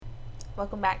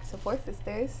Welcome back to Four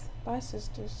Sisters, Bye,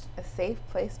 sisters. a safe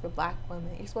place for Black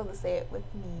women. You're supposed to say it with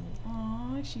me.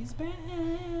 Aw, she's back.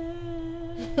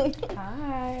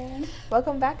 Hi.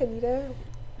 Welcome back, Anita.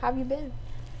 How have you been?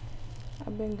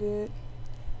 I've been good.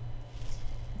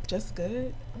 Just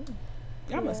good.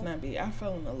 Y'all must Yeah. not be. I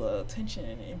felt a little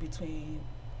tension in between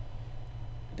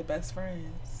the best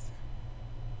friends.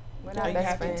 We're Are not you best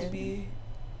happy friends. to be?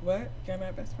 What? You're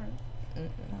not best friends?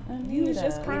 Mm-mm. You was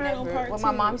just We crying on never. part What two.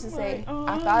 my mom used to say, Like,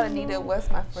 I thought Anita was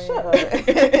my friend. Shut up.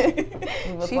 but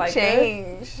You was she like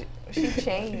changed. She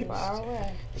changed. Far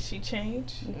away. She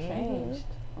changed? You changed.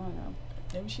 Oh no.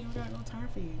 Maybe she don't got no time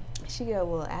for you. She get a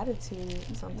little attitude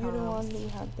sometimes. You're the one who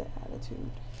have the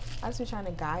attitude. I just be trying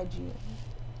to guide you.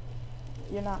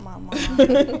 You're not my mom.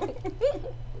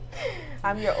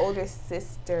 I'm your older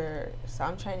sister, so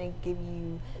I'm trying to give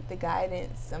you the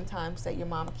guidance sometimes that your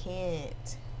mom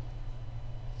can't.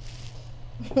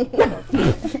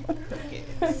 Crickets.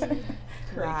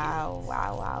 Wow.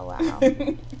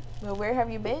 Well, where have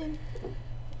you been?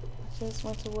 I just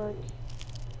went to work.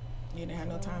 You didn't have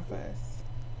no time for us.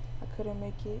 I couldn't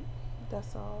make it.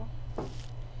 That's all.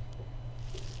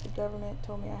 The government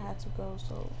told me I had to go,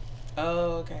 so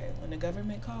Oh, okay. When the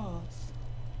government calls.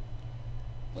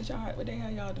 What the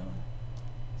hell y'all doing?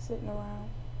 sitting around.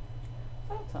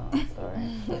 Sometimes,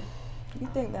 sorry. You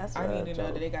think that's I a need to know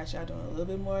joke? that they got y'all doing a little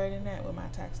bit more than that with my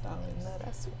tax dollars. No,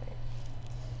 that's right.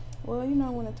 Well, you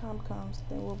know, when the time comes,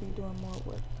 then we'll be doing more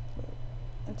work. But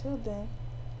until then,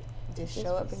 Just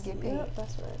show up and get paid. Yep,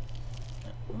 that's right.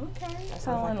 Okay. That sounds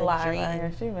Telling like a live dream. out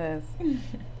here. She was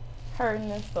hurting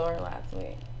this story last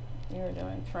week. You were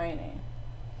doing training.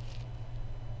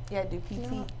 Yeah, do PT.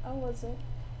 No, I wasn't.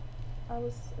 I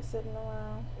was sitting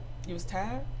around. You was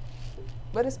tired?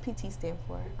 What does PT stand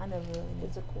for? I never really knew.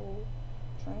 Physical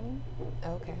training.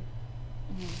 Okay,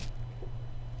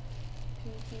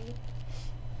 PT.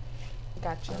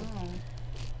 gotcha.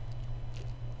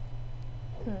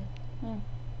 Oh. Hmm.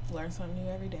 Learn something new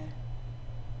every day.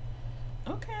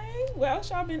 Okay. What else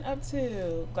y'all been up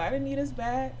to? Glad Anita's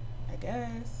back, I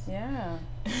guess. Yeah.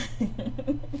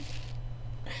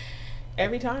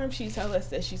 Every time she tell us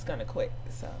that she's gonna quit,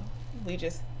 so we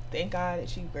just thank God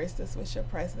that you graced us with your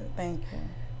presence Thank you.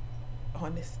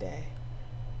 on this day.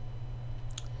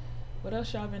 What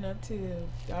else y'all been up to?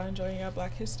 Y'all enjoying your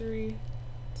Black History?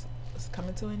 It's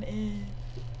coming to an end.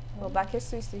 Well, Black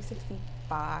History is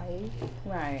 365.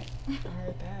 Right. I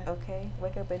heard that. Okay,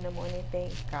 wake up in the morning,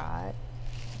 thank God.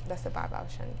 That's the vibe I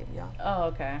was trying to give y'all. Oh,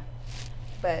 okay.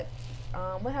 But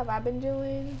what have I been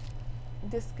doing?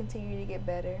 Just continue to get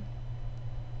better.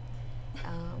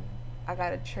 I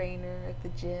got a trainer at the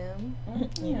gym.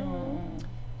 Mm.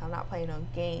 I'm not playing no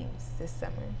games this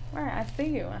summer. Right. I see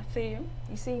you.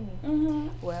 You see me? Mm-hmm.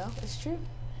 Well, it's true.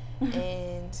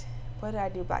 And what did I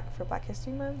do for Black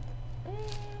History Month?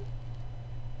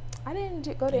 I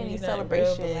didn't go to You any not real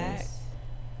celebrations. black?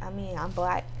 I mean, I'm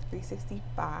Black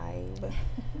 365,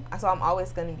 so I'm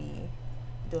always gonna be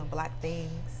doing Black things.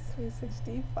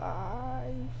 365.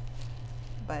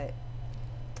 But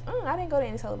I didn't go to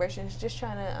any celebrations. Just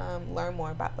trying to learn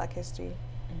more about Black history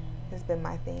has been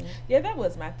my thing. Yeah, that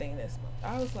was my thing this month.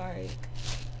 I was like,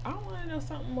 I want to know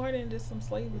something more than just some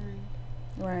slavery.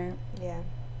 Right. Yeah,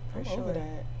 for I'm sure. over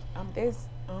that. I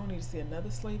don't need to see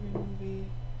another slavery movie.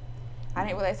 I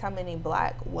didn't realize how many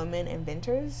Black women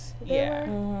inventors there Yeah.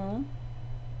 were. Mm-hmm.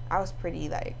 I was pretty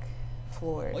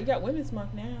floored. Well, you got Women's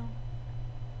Month now.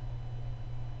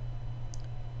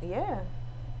 Yeah,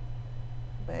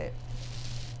 but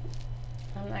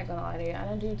I'm not gonna lie to you. I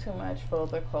don't do too much for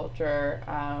the culture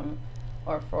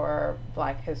or for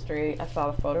Black history. I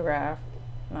saw the photograph,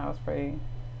 and that was pretty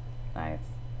nice.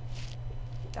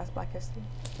 that's Black history.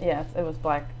 Yes, it was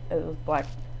black. It was black.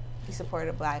 You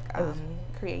supported Black It was-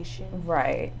 creation.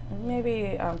 Right.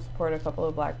 Maybe support a couple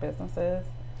of Black businesses,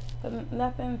 but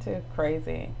nothing too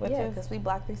crazy. Which Yeah, is because we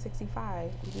Black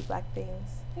 365. We do Black things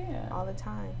yeah. all the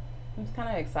time. It's kind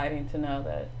of exciting to know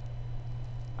that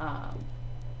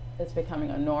it's becoming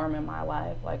a norm in my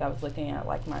life. Like I was looking at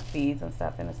my feeds and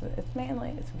stuff, and it's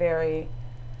very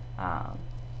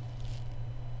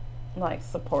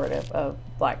supportive of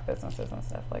Black businesses and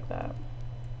stuff like that.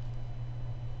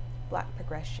 Black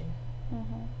progression.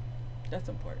 Mm-hmm. That's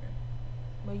important.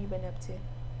 What you been up to,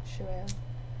 Sherelle?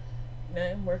 Now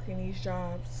I'm working these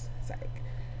jobs. It's like,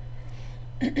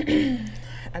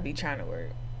 I be trying to work.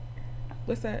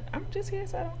 What's that? I'm just here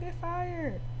so I don't get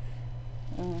fired.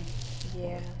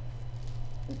 Yeah.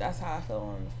 That's how I feel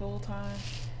on the full time.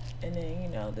 And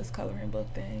then, this coloring book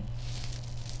thing.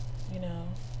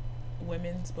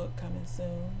 Women's book coming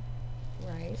soon.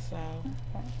 Right. So,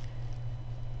 Okay.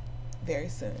 very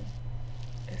soon.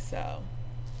 So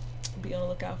be on the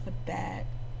lookout for that.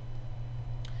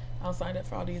 I'll sign up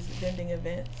for all these vending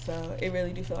events, so it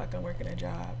really do feel like I'm working a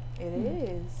job. It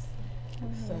is.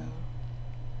 So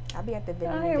I'll be at the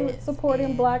vending I am events. supporting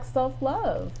and Black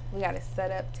self-love. We got to set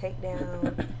up, take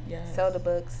down, yes, sell the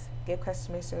books, give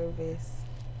customer service,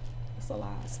 it's a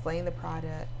lot. explain the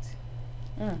product.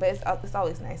 Mm. But it's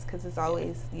always nice because it's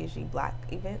always usually black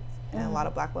events and a lot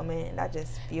of black women, and that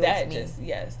just fuels That me. just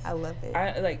yes, I love it.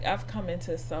 I've come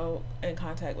in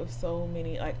contact with so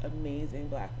many like amazing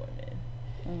black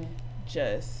women,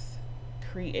 just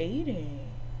creating.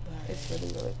 Like, It's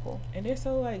really, really cool. and they're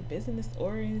so like business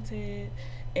oriented,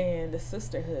 and the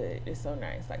sisterhood is so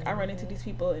nice. Like I run into these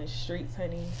people in the streets,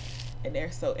 honey, and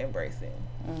they're so embracing.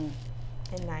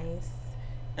 And nice.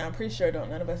 And I'm pretty sure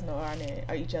none of us know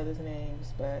our each other's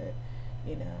names, but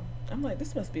you know, I'm like,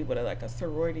 this must be what a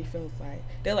sorority feels like.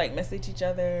 They like message each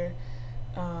other.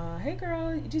 Hey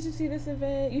girl, did you see this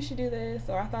event? You should do this.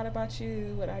 Or I thought about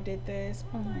you when I did this.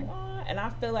 I'm like, oh, and I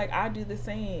feel like I do the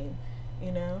same.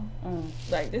 You know,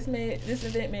 like this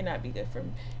event may not be good for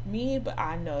me, but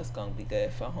I know it's gonna be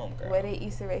good for homegirl. What did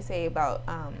Issa Rae say about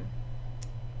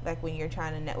like when you're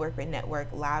trying to network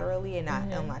laterally and not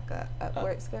on like a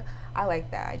upward scale? I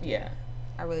like that idea. Yeah,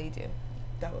 I really do.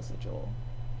 that was a jewel.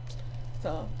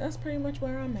 So that's pretty much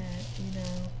where I'm at. You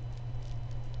know,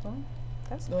 Well,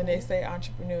 that's when cool. they say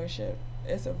entrepreneurship,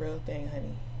 it's a real thing,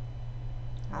 honey.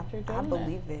 I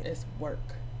believe it. It's work.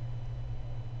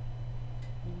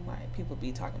 Like people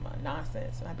be talking about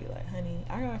nonsense, and I be like, honey,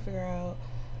 I gotta figure out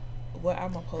what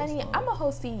I'm gonna post. Honey, on. I'm a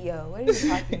whole CEO. What are you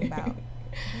talking about?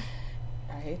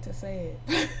 I hate to say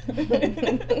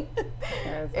If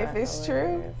it's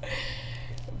true.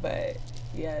 but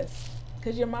yes,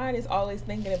 because your mind is always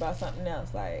thinking about something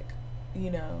else, like,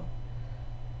 you know,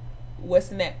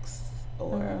 what's next,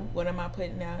 or what am I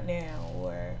putting out now,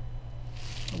 or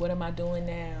what am I doing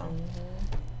now?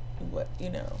 What, you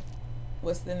know,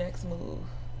 what's the next move?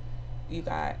 You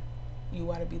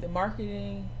want to be the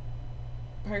marketing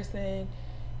person,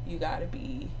 you got to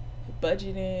be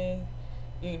budgeting,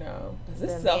 you know, because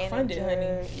this is self-funded,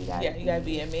 honey. You got to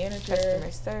be a manager,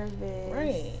 customer service.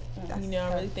 right? That's You know, I'm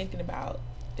tough. really thinking about,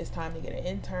 it's time to get an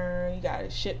intern, you got to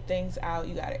ship things out,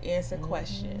 you got to answer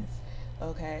questions,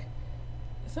 okay?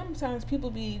 Sometimes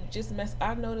people be just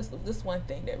I've noticed this one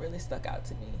thing that really stuck out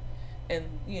to me, and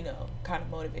you know, kind of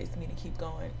motivates me to keep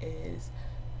going, is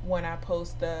when I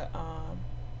post the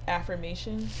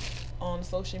affirmations on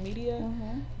social media,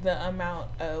 the amount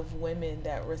of women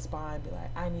that respond, be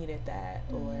like, I needed that,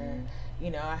 or you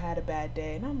know, I had a bad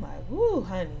day, and I'm like, woo,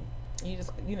 honey, you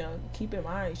just, you know, keep in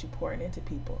mind you're pouring into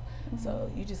people, so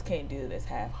you just can't do this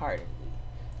half-heartedly.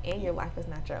 And your life is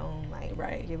not your own. Like,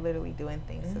 Right. You're literally doing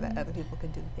things so that other people can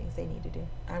do the things they need to do.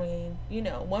 I mean, you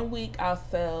know, one week I'll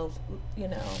sell, you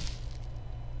know,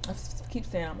 I keep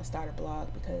saying I'm gonna start a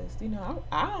blog because, you know,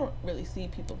 I don't really see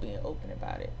people being open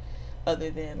about it,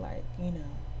 other than like, you know,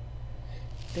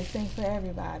 this ain't for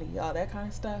everybody, all that kind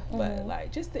of stuff. But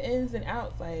like just the ins and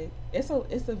outs, like it's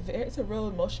a real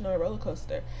emotional roller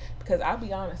coaster, because I'll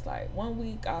be honest, like one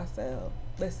week I'll sell,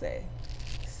 let's say,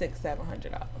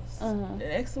 $600-$700. The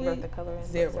next week, Worth the coloring books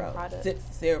and zero,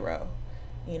 products. zero,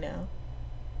 you know.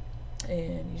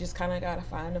 And you just kind of gotta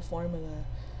find a formula,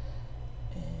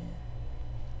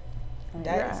 and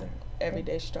that is an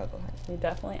everyday struggle. Honey. You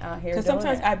definitely out here. Because doing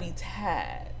sometimes it. I be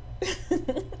tired.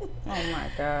 Oh my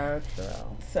God,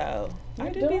 girl. So I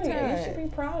You're do be doing it. You tired. should be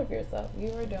proud of yourself. You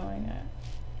are doing it.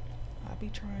 I be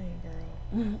trying,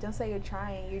 girl. Don't say you're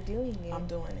trying. You're doing it. I'm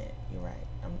doing it. You're right.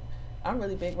 I'm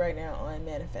really big right now on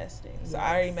manifesting. So Yes.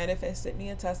 I already manifested me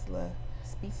a Tesla.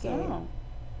 Speak it. So,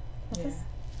 Yeah,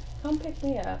 come pick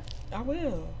me up. I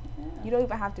will. Yeah. You don't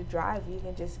even have to drive. You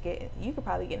can just you could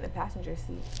probably get in the passenger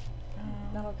seat.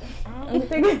 No, I don't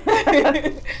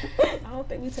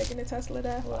think we taking the Tesla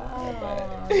that far.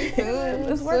 wow. But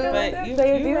It's working But like that. you-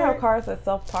 They you do right. have cars that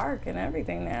self-park and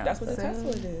everything now. that's what the so-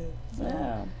 Tesla do. So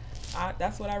Yeah.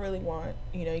 that's what I really want.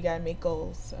 You know, you gotta make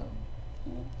goals. So,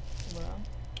 well,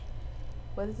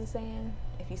 What is the saying?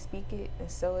 If you speak it, and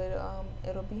so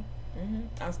it'll be.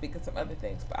 I'm speaking some other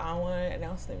things, but I don't want to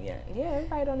announce them yet. Yeah,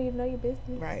 everybody don't even know your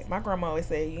business. Right. My grandma always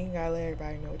say you ain't gotta let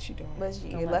everybody know what you're doing. But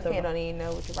Don't your let left the- hand don't even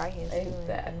know what your right hand's doing.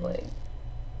 Exactly.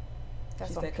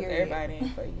 That's She on said, because period. everybody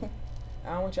ain't for you.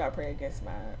 I don't want y'all to pray against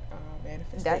my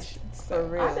manifestations. for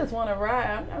real. I just want to ride.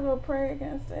 I'm not gonna pray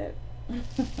against it.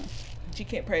 But you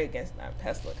can't pray against my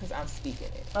Tesla because I'm speaking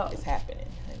it. Oh. It's happening,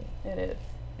 honey. It is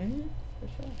Mm-hmm. for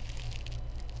sure.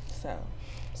 So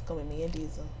it's gonna be me and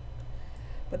Diesel.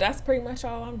 But that's pretty much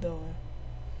all I'm doing.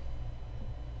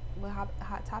 What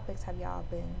hot topics have y'all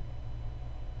been?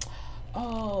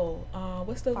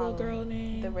 What's the Follow little girl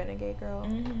name? The renegade girl.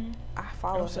 Mm-hmm. I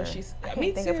follow So her. she's. I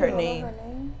Me can't think too. of her Know name. her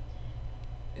name?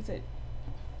 Is it?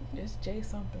 It's Jay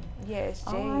something. Yeah, it's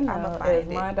Jay. All I I'm know gonna is find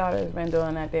my it. daughter's been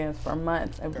doing that dance for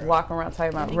months and Girl. walking around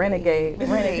talking about Renegade.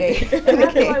 renegade. Renegade. And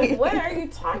I'm like, what are you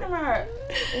talking about?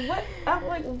 What? I'm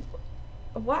like,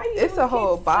 why you It's a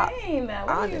whole keep bop. saying that?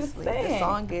 What Honestly, are you the saying?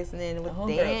 song gets in The with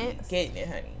homegirl dance. getting it,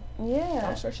 honey. Yeah.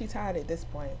 I'm sure she's tired at this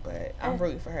point, but I'm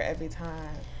rooting for her every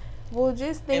time. Well,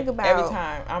 just think And about every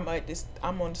time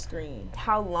I'm on the screen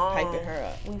how long hyping her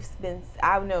up. we've been.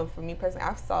 I know for me personally,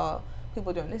 I saw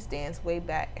people doing this dance way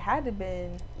back. It had to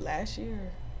been. Last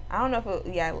year. I don't know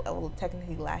if well,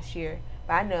 technically last year,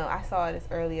 but I know I saw it as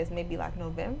early as maybe like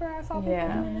November. I saw people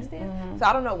Yeah. doing this dance. Mhm. So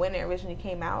I don't know when it originally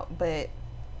came out, but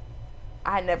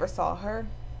I never saw her.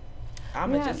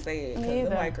 I'ma Yeah, just say it me because the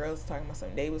either. white girls talking about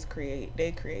something.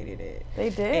 They created it, They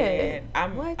did.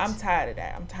 and What? I'm tired of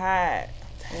that. I'm tired.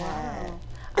 Wow.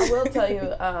 I will tell you,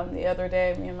 the other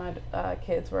day, me and my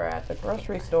kids were at the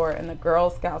grocery store, and the Girl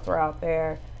Scouts were out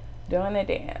there doing the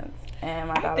dance. And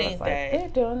my I daughter was think like, that they're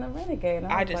doing the renegade.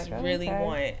 And I was just like, really okay.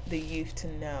 want the youth to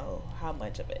know how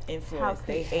much of an How influence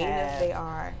they creative have they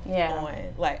are. Yeah. on.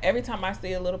 Like every time I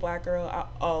see a little black girl, I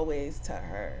always tell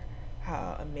her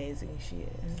how amazing she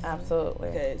is.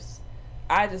 Absolutely. Because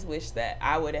I just wish that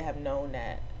I would have known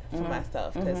that for Mhm.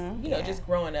 myself. Because Mhm. you know, Yeah. just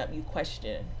growing up, you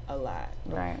question a lot.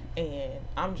 Right. And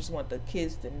I'm just want the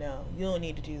kids to know you don't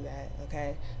need to do that.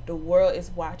 Okay, the world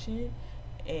is watching,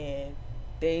 and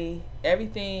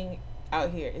everything out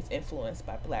here is influenced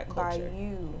by black By culture.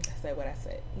 you. I said what I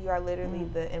said. You are literally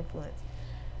Mm. the influence.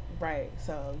 Right.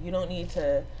 So you don't need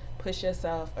to push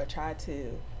yourself or try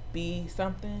to be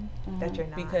something That you're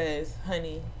not. because,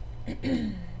 honey,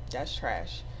 that's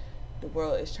trash. The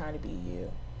world is trying to be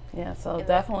you. Yeah, so And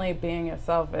definitely being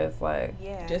yourself is like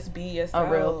Yeah. Just be yourself.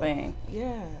 a real thing.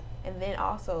 Yeah. And then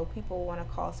also people want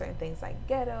to call certain things like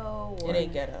ghetto. Or It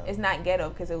ain't ghetto. It's not ghetto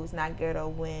because it was not ghetto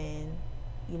when,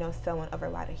 someone of a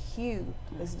lighter hue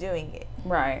was doing it.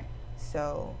 Right.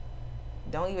 So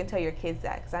don't even tell your kids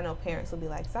that because I know parents will be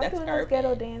like, stop That's doing those urban.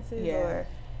 ghetto dances Yeah. or,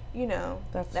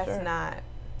 That's that's true.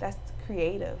 that's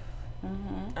creative.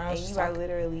 Mm-hmm. I And was you just are talking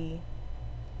literally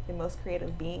the most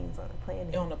creative beings on the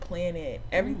planet. on the planet.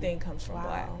 Everything comes from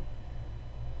Wow.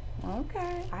 black.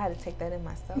 Okay. I had to take that in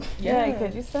myself. Yeah,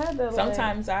 because you said that.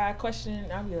 Sometimes I question.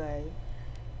 I'll be like,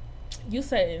 you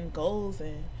setting goals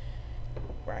and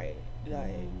right,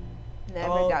 like Never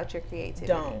Oh, doubt your creativity.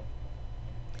 don't.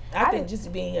 I I think didn't-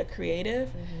 just being a creative,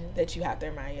 Mhm. that you have to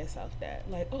remind yourself that,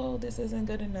 like, oh, this isn't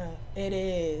good enough. It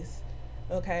is.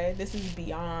 Okay, this is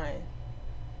beyond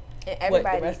And what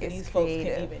everybody the rest of is these creative.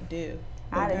 folks can even do.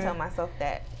 I had to Okay? tell myself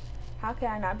that. How can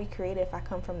I not be creative if I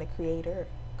come from the creator?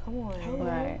 Come on. Hello.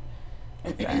 Right.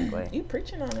 Exactly. You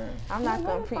preaching on her. I'm not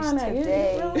going to preach Find out.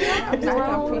 today. I'm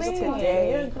not going to preach You're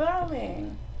today.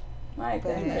 growing. My But-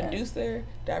 goodness. Producer,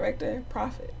 director,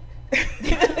 prophet.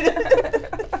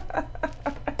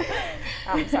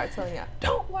 I'm gonna start telling y'all,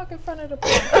 don't walk in front of the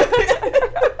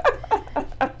pulpit.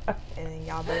 And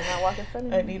y'all better not walk in front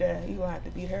of me. Anita, you gonna have to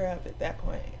beat her up at that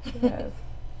point. Yes.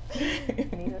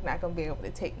 Anita's not gonna be able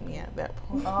to take me at that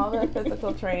point. All the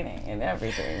physical training and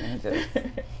everything. Just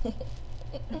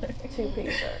two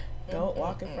pieces. Don't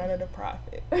walk in front of the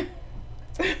prophet.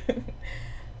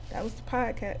 That was the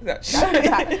podcast.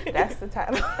 No, That's the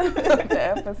title of the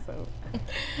episode.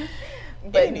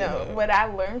 But no, Anywho. what I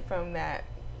learned from that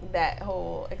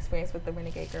whole experience with the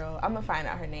renegade girl, I'm gonna find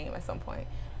out her name at some point.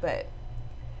 But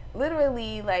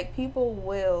literally, like, people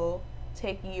will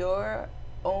take your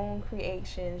own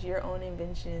creations, your own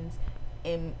inventions,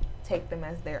 and take them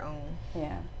as their own.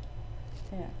 Yeah.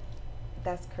 Yeah.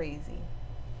 That's crazy.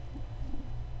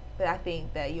 But I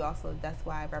think that that's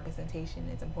why representation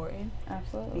is important.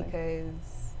 Absolutely.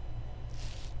 Because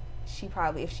she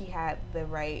probably, if she had the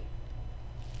right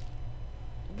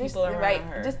People around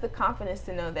her. just the confidence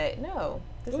to know that no,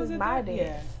 this Was is it my that?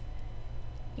 dance.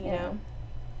 You Yeah. know,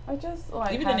 Or just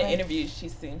like Even in the having- interviews, she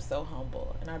seems so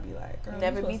humble, and I'd be like, "Girl,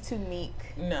 never you be supposed- too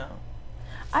meek. No,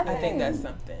 I I think that's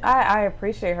something. I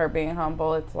appreciate her being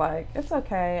humble. It's like, it's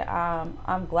okay.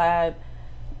 I'm glad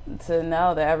to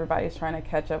know that everybody's trying to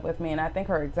catch up with me. And I think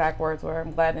her exact words were,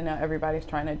 I'm glad to know everybody's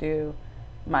trying to do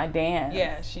my dance.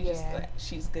 Yeah, she just Yeah. like,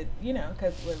 she's good, you know,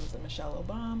 because what was it, Michelle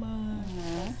Obama,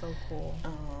 Mhm. That's so cool.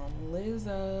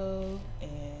 Lizzo,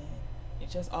 and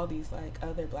it's just all these like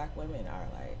other black women are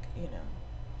like, you know.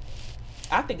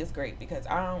 I think it's great because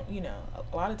I don't, you know,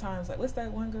 a lot of times like, what's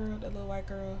that one girl, that little white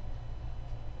girl,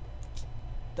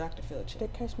 Dr. Philchin. They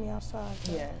catch me outside.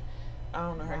 Yeah, I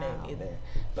don't know her Wow. name either,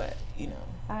 but you know,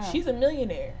 Ah. she's a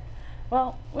millionaire.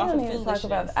 Well, we Off don't of need to talk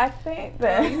about foolishness. that. I think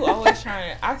Girl, that you always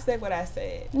trying to. I said what I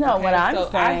said. no, okay? what I'm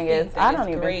So saying think is that I it's don't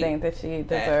even great think that she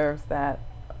deserves that.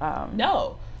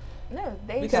 No, No,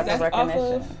 they because type of that's off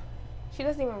recognition. of. she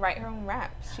doesn't even write her own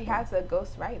raps. She has a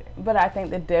ghost writer. But I think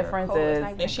the difference Cole is is not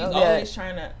even And she's Yeah. always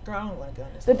trying to. Girl, I don't want to go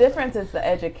on this. the one. difference is the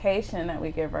education that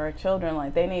we give our children.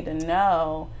 Like they need to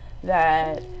know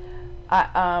that,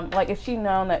 like if she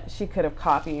known that she could have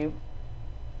copied,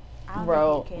 I don't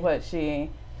wrote think you can. what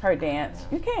her dance,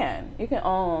 you can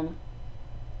own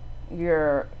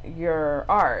your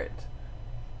art,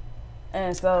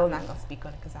 and so I'm not gonna speak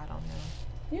on it because I don't know.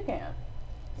 you can.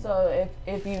 So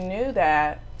if you knew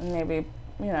that, maybe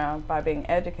by being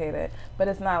educated, but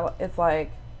it's not. It's like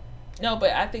No,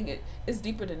 but I think it's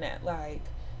deeper than that. Like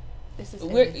This is in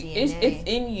we're, the DNA. it's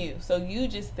in you, so you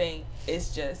just think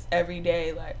it's just every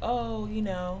day. Like, oh,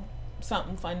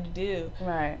 something fun to do.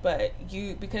 right. But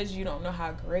because you don't know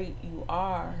how great you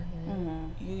are,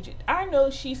 Mm-hmm. I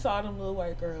know she saw them little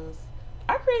white girls.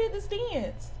 I created this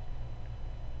dance,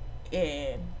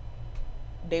 and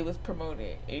they was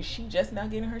promoted. Is she just now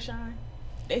getting her shine?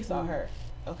 They saw her,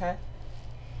 okay.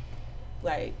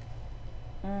 Like,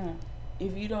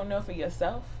 if you don't know for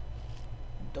yourself,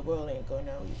 the world ain't gonna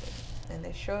know either. And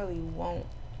they surely won't.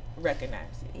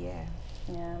 Recognize you. Yeah.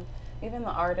 Yeah. Even the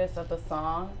artist of the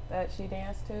song that she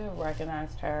danced to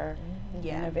recognized her in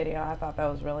Yeah. the video. I thought that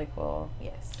was really cool.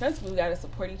 Yes. That's we gotta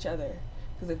support each other.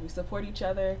 Because if we support each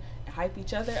other and hype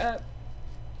each other up,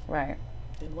 Right.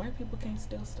 then white people can't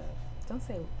steal stuff. Don't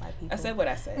say white people. I said what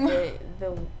I said.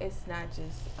 It's not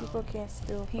just People can't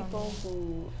steal people from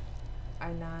who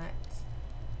are not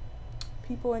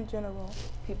people in general.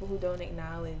 people who don't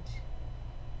acknowledge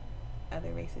other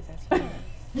races as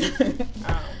humans.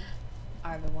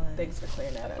 Are the ones. Thanks for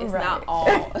clearing that up. It's Right. not all.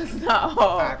 It's not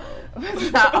all.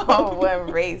 It's not all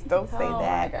one race. Don't say Oh my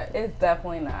that. God. It's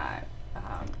definitely not.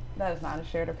 That is not a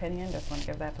shared opinion. Just want to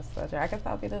give that disclosure. I guess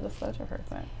I'll be the disclosure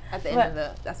person. At the end But-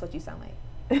 of that's what you sound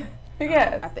like.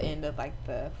 Yes. At the end of like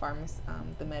the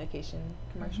the medication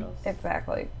commercials.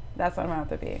 Exactly. That's what I'm going to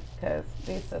have to be. Because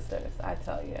these sisters, I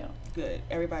tell you. Good.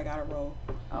 Everybody got a roll.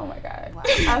 Oh my God. Wow.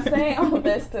 I'm saying all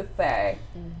this to say,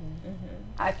 Mm-hmm.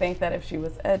 I think that if she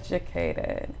was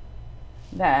educated,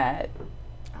 that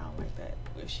I don't like that.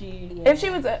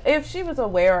 if she was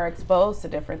aware or exposed to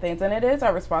different things, and it is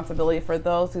our responsibility for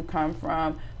those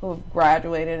who've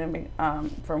graduated and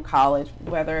from college,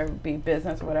 whether it be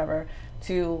business or whatever,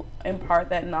 to impart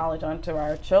that knowledge onto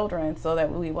our children so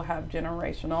that we will have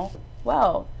generational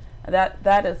wealth.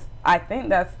 That is, I think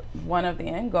that's one of the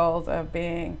end goals of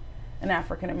being an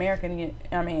African American.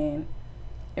 I mean,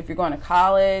 if you're going to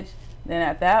college, then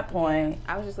at that point,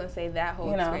 I was just gonna say that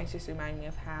whole You know. experience just reminded me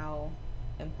of how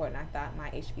important I thought my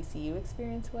HBCU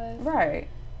experience was. right.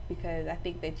 Because I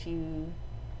think that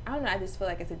I don't know, I just feel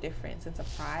like it's a different sense of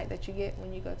pride that you get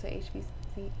when you go to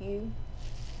HBCU.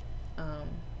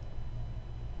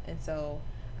 And so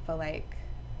I feel like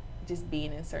just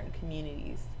being in certain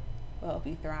communities will help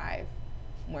you thrive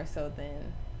more so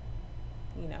than,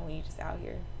 when you're just out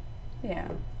here. Yeah.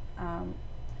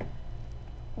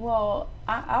 Well,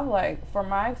 I like, from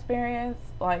my experience,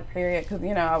 like, period, because,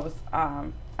 I was,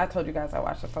 I told you guys I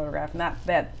watched the photograph, not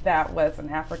that was an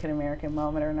African-American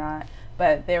moment or not,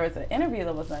 but there was an interview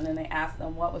that was done, and they asked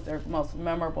them what was their most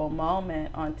memorable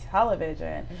moment on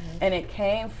television, and it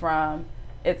came from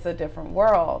It's a Different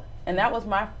World, and that was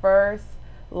my first,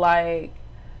 like,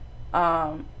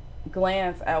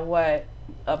 glance at what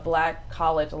a black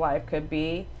college life could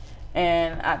be,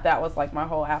 and that was, like, my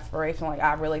whole aspiration. Like,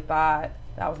 I really thought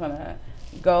I was going to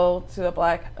go to a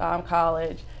black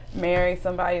college, marry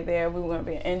somebody there. We were going to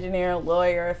be an engineer,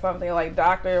 lawyer, or something, like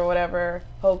doctor or whatever,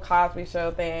 whole Cosby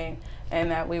Show thing,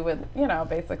 and that we would,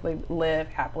 basically live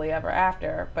happily ever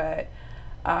after. But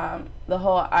the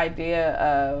whole idea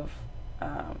of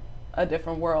a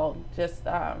different world, just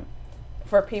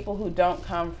for people who don't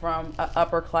come from an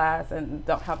upper class and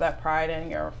don't have that pride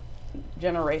in your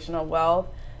generational wealth,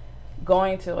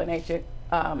 going to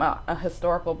a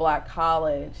historical black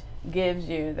college gives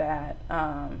you that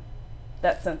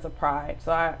that sense of pride.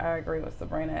 So I agree with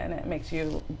Sabrina, and it makes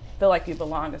you feel like you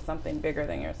belong to something bigger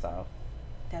than yourself.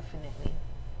 Definitely.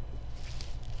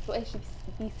 What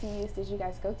HBCUs did you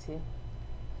guys go to?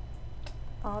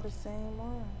 All the same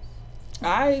ones.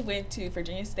 I went to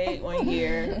Virginia State 1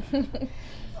 year.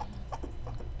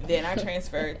 Then I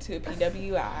transferred to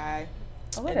PWI.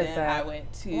 What and is then that? I went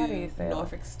Why do you to say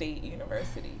Norfolk State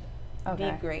University.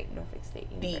 Okay. The great Norfolk State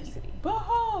University.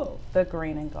 Behold. The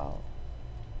green and gold.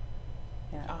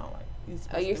 Yeah. I don't like. You're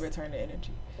supposed to return the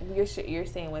energy. You're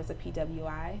saying was a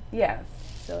PWI? Yes.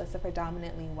 So it's a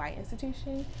predominantly white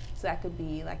institution. So that could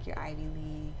be like your Ivy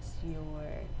Leagues, your,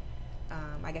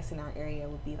 I guess in our area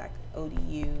would be like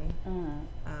ODU.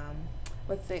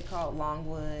 What's it called?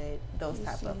 Longwood. Those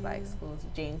type of like schools.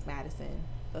 James Madison.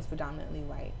 Those predominantly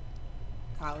white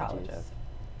colleges.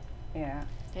 Yeah.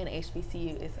 And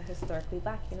HBCU is a historically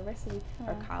black university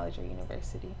or college or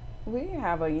university. We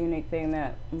have a unique thing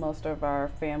that most of our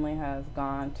family has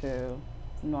gone to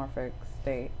Norfolk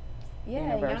State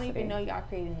University. You don't even know y'all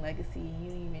creating legacy. You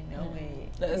don't even know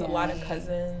it. There's a lot of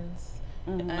cousins,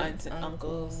 aunts and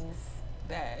uncles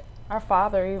that... Our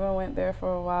father even went there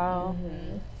for a while.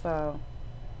 So...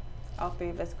 All three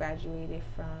of us graduated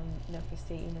from Norfolk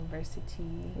State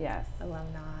University. Yes.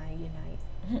 Alumni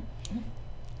unite.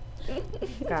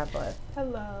 God bless.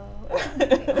 Hello.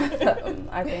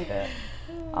 I think that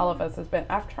all of us has been.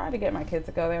 I've tried to get my kids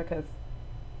to go there because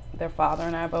their father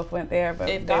and I both went there. But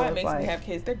if God makes me have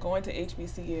kids, they're going to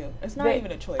HBCU. It's not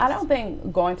even a choice. I don't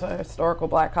think going to a historical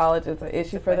black college is an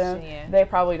issue for them. Yeah. They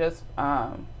probably just.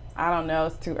 I don't know,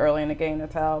 it's too early in the game to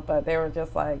tell, but they were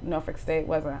just like, Norfolk State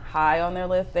wasn't high on their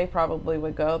list. They probably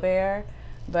would go there.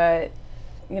 But,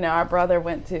 you know, our brother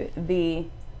went to the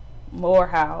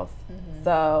Morehouse.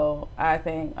 So I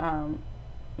think,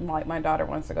 like, my daughter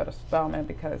wants to go to Spelman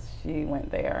because she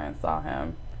went there and saw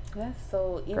him. That's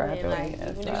so, even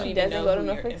if she doesn't go to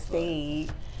Norfolk State,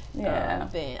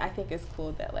 then I think it's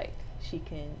cool that, like, she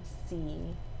can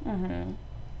see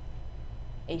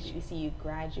HBCU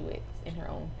graduates in her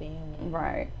own family,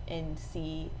 right, and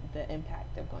see the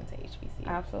impact of going to HBCU.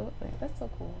 Absolutely, that's so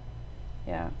cool.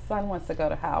 Yeah, son wants to go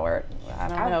to Howard. I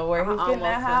don't know where he's getting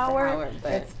that Howard.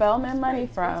 It's Spelman money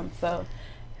from. So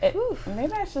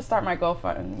maybe I should start my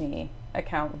GoFundMe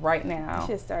account right now. You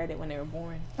should start it when they were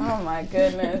born. Oh my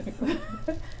goodness.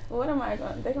 What am I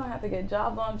going? They're gonna have to get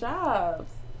jobs on jobs.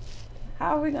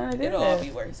 How are we gonna do this? It'll all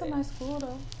be worth it. It's a nice school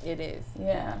though. It is.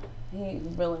 Yeah. He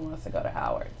really wants to go to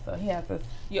Howard, so he has this.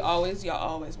 Y'all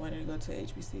always wanted to go to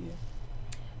HBCU.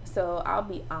 So I'll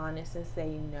be honest and say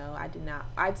no, I did not.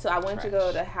 I wanted to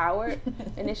go to Howard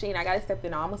initially, and I got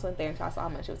accepted. I almost went there until I saw how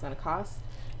much it was going to cost,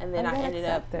 and then I ended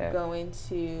up going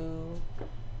to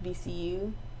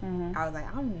VCU. I was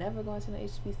like, I'm never going to the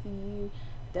HBCU.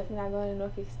 Definitely not going to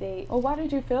Norfolk State. Well, why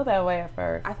did you feel that way at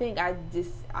first? I think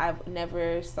I've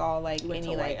never saw like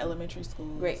any like elementary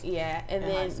school. Great, yeah. And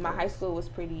then my high school was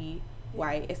pretty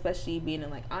white, especially being in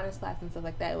like honors class and stuff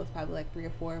like that. It was probably like 3 or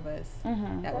 4 of us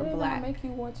that were black. Did that make you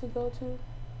want to go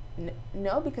to?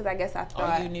 No, because I guess I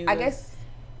thought. I guess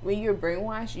when you're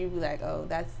brainwashed, you'd be like, "Oh,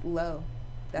 that's low.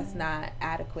 That's not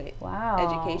adequate." Wow.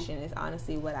 Education is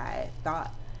honestly what I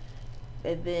thought.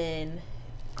 And then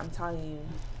I'm telling you.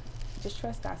 Just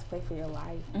trust God's play for your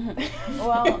life.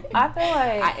 Well, I feel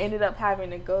like I ended up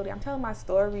having to go there. I'm telling my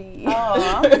story.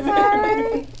 Oh,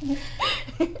 I'm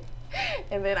sorry.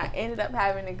 And then I ended up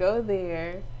having to go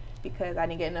there because I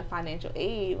didn't get enough financial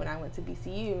aid when I went to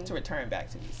VCU. To return back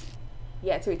to VCU.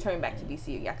 Yeah, to return back to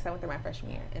VCU. Yeah, because I went there my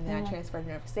freshman year. And then I transferred to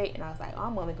Norfolk State, and I was like, oh,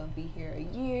 I'm only going to be here a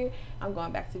year. I'm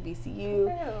going back to VCU.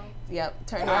 Real. Yep,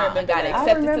 turned around and got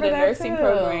accepted to the nursing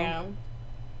program.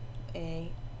 And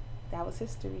that was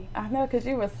history. I know, because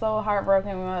you were so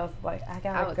heartbroken when I was like, I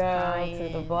gotta go crying.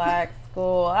 to the black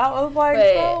school. I was like,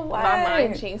 but so what? My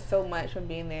mind changed so much from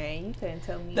being there, and you couldn't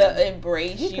tell me. The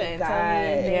embrace you couldn't got. tell me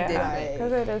anything different.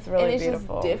 Because it is really and it's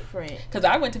beautiful. Just different. Because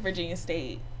I went to Virginia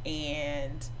State,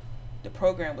 and the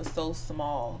program was so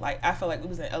small. Like, I felt like it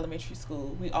was in elementary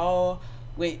school. We all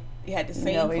we had the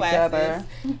same classes,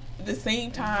 the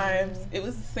same times. It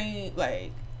was the same,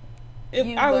 like,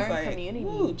 I was like,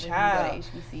 ooh, child.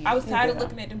 I was tired of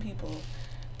looking at them people.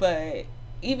 But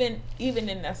even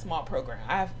in that small program,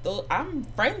 I'm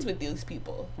friends with these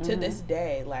people to this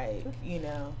day. Like, you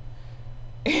know.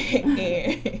 And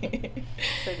to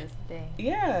this day.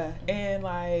 Yeah. And,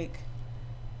 like,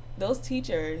 those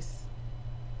teachers,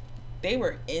 they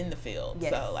were in the field.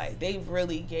 Yes. So, like, they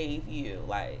really gave you,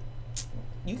 like,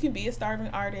 you can be a starving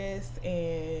artist,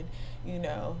 and you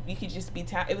know, you could just be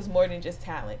it was more than just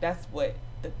talent. That's what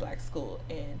the black school,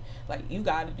 and like, you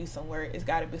got to do some work. It's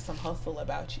got to be some hustle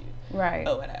about you, right,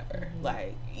 or whatever.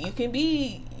 Like,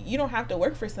 you don't have to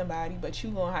work for somebody, but you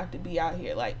gonna have to be out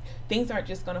here. Like, things aren't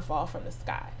just gonna fall from the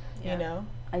sky, you know.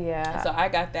 Yeah. And so I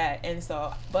got that, and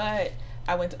so, but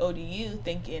I went to ODU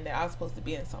thinking that I was supposed to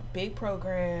be in some big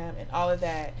program and all of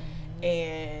that,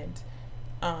 and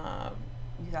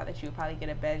you thought that you would probably get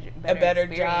a better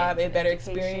job, a better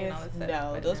experience.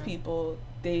 No, those no. people,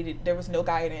 there was no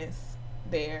guidance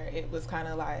there. It was kind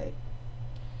of like,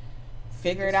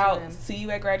 figure it out, see you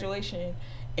at graduation,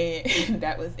 and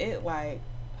that was it. Like,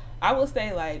 I will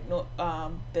say, like, no,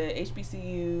 the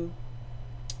HBCU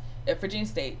at Virginia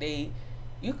State,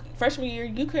 freshman year,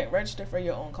 you couldn't register for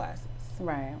your own classes.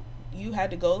 Right. You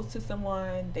had to go to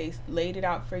someone, they laid it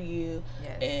out for you,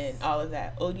 Yes. and all of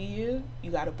that. ODU,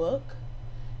 you got a book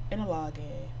and a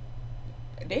login.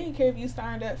 They didn't care if you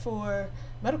signed up for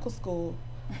medical school,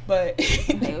 but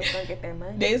They was gonna get their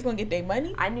money. they was gonna get their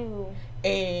money, I knew.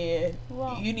 and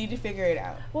Well- you need to figure it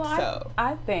out. Well, So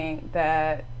I think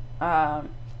that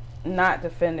not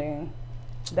defending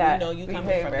that you know you coming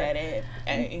behavior. from that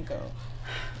angle.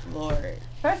 Lord.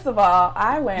 First of all,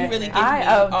 I went. really give me I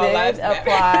all lives did matter.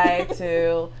 apply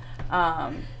to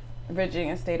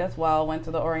Virginia State as well. Went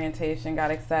to the orientation,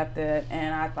 got accepted,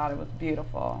 and I thought it was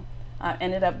beautiful. I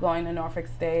ended up going to Norfolk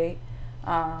State.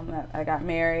 I got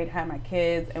married, had my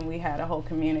kids, and we had a whole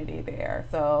community there.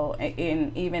 So,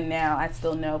 even now, I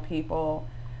still know people.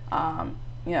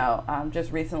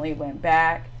 Just recently went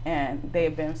back, and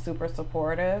they've been super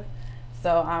supportive.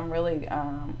 So I'm really,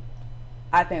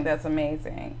 I think that's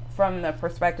amazing from the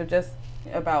perspective just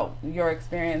about your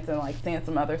experience and like seeing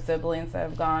some other siblings that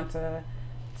have gone to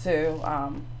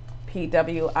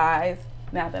PWIs.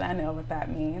 Now that I know what that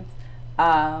means,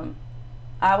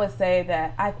 I would say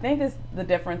that I think the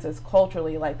difference is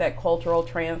culturally, like that cultural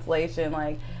translation.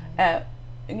 Like,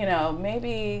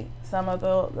 maybe some of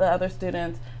the other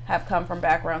students have come from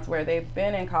backgrounds where they've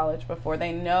been in college before.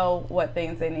 They know what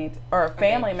things they need, or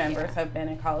family members have been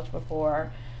in college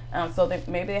before. So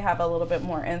maybe they have a little bit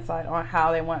more insight on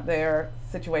how they want their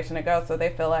situation to go. So they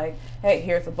feel like, hey,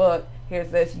 here's a book, here's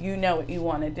this, you know what you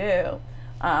want to do.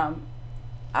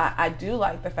 I do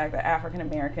like the fact that African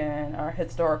American or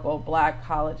historical Black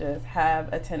colleges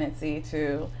have a tendency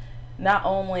to not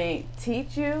only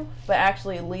teach you, but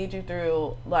actually lead you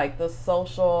through like the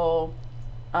social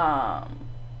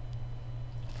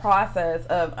process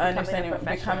of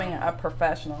becoming a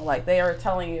professional. Like they are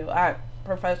telling you,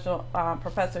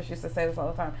 professors used to say this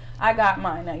all the time, I got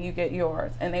mine, now you get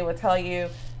yours. And they would tell you,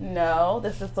 no,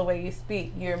 this is the way you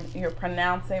speak. You're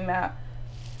pronouncing that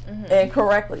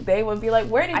incorrectly. They would be like,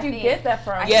 where did you get that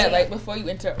from? Yeah, like before you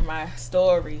interrupt my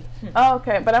story. Oh,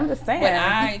 okay, but I'm just saying. When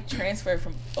I transferred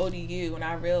from ODU and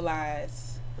I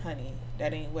realized, honey,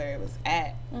 that ain't where it was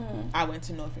at, I went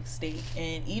to Norfolk State.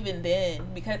 And even then,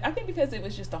 because it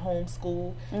was just a home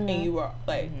school, and you were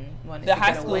like, the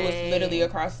high school was literally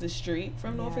across the street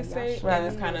from Norfolk State. Right. It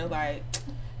was kind of like,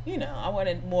 I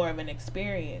wanted more of an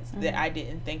experience that I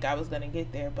didn't think I was going to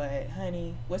get there. But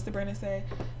honey, what's the Brennan say?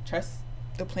 Trust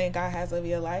the plan God has over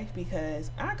your life,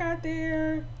 because I got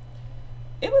there,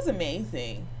 it was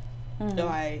amazing.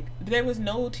 Like there was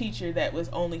no teacher that was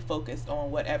only focused on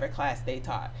whatever class they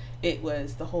taught. It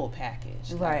was the whole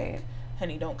package. Right. Like,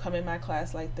 honey, don't come in my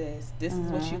class like this. This is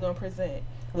what you're gonna present.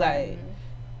 Like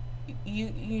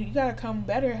you gotta come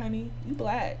better, honey. You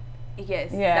Black.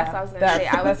 Yes, yeah, that's what I was gonna say.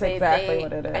 I would say exactly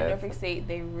what it is. At Norfolk State,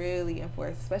 they really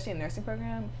enforce, especially in the nursing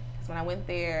program. Because when I went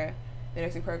there, the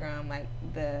nursing program, like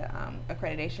the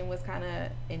accreditation was kind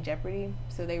of in jeopardy.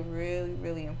 So they really,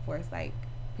 really enforced like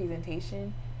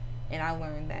presentation. And I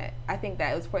learned that. I think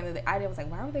that it was important. That the idea was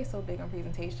like, why were they so big on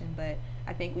presentation? But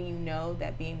I think when you know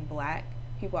that being Black,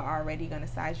 people are already going to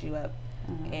size you up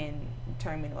and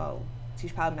determine, oh,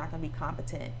 she's probably not going to be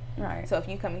competent. Right. So if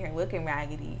you come in here looking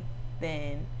raggedy,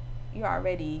 then you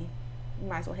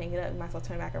might as well hang it up. You might as well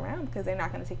turn back around, because they're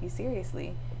not going to take you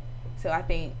seriously. So I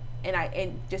think,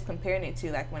 and just comparing it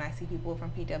to like when I see people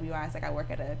from PWIs, like I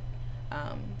work at a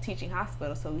teaching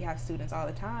hospital, so we have students all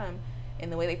the time.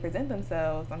 And the way they present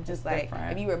themselves, I'm just like,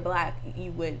 different. If you were Black,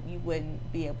 you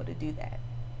wouldn't be able to do that.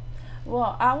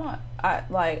 Well,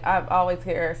 I've always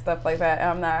hear stuff like that.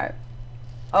 I'm not,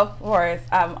 of course,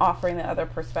 I'm offering the other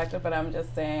perspective, but I'm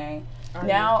just saying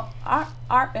now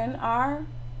in our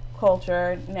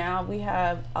culture, now we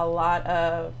have a lot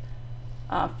of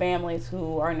families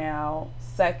who are now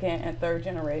second and third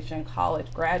generation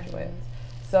college graduates.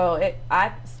 So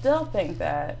I still think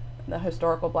that the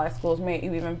historical Black schools may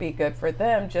even be good for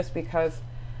them, just because,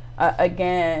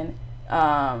 again,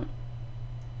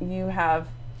 you have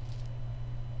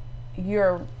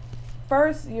you're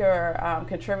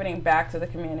contributing back to the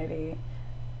community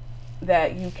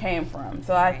that you came from.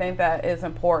 So I think that is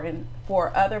important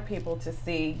for other people to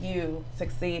see you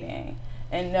succeeding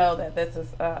and know that this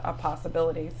is a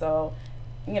possibility. So,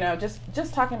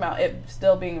 just talking about it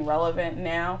still being relevant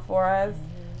now for us,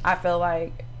 I feel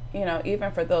like,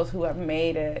 even for those who have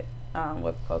made it,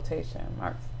 with quotation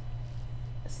marks,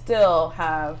 still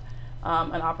have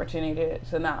an opportunity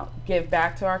to now give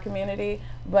back to our community.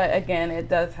 But again, it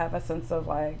does have a sense of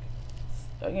like,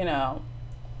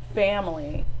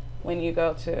 family when you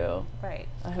go to Right.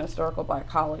 a historical Black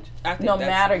college, I think no that's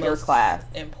matter your most class.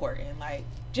 important. Like,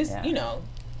 just, Yeah. you know,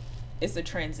 it's a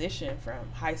transition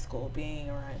from high school being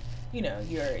around, you know,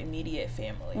 your immediate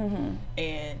family. Mm-hmm.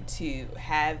 And to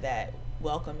have that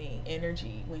welcoming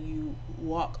energy when you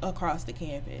walk across the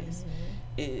campus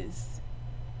is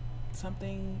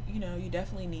something, you know, you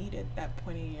definitely need at that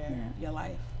point in your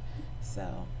life.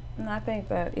 So, And I think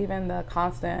that even the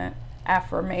constant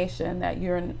affirmation that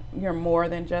you're more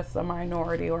than just a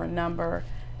minority or a number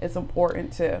is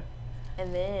important too.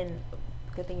 And then,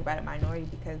 good thing about a minority,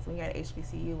 because when you're at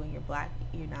HBCU, when you're Black,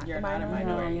 you're not you're the not a minority.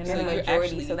 minority. You're So You're you're the majority.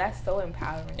 actually, So that's so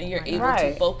empowering. and you're I'm able like,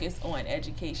 Right. to focus on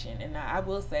education. And I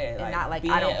will say, And like, not like,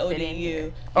 being I don't at fit in here.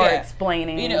 ODU, Or yeah,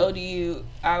 explaining. being at ODU,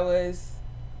 I was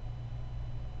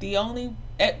the only,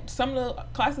 at some of the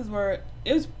classes where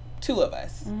it was two of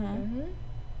us. Mm-hmm.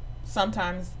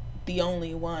 Sometimes the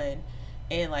only one.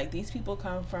 And like, these people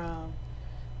come from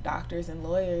doctors and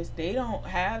lawyers. They don't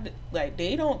have, like,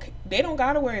 they don't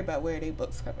gotta worry about where their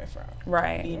books coming from,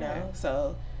 Right. you know.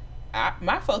 So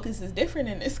my focus is different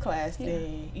in this class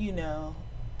than, you know,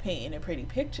 painting a pretty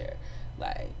picture,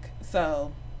 like,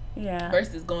 so Yeah.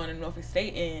 versus going to Norfolk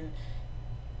State and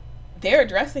they're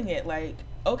addressing it like,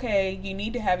 okay, you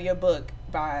need to have your book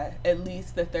by at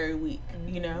least the third week,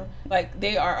 you know, like,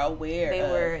 they are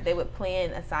aware they would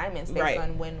plan assignments based Right.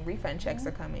 on when refund checks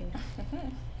are coming.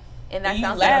 And that And you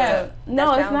sounds laugh. like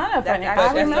No, it's not a funny. that's I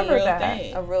that's a remember real that.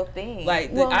 thing. a real thing. Like,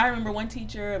 Well- I remember one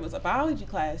teacher, it was a biology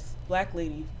class, Black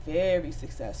lady, very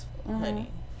successful,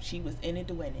 honey. She was in it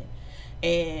to win it.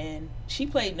 And she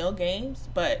played no games,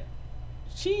 but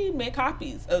she made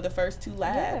copies of the first two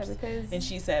labs. because And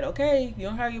she said, okay, if you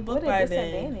don't have your book what by a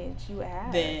then, disadvantage you would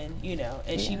have. then, you know,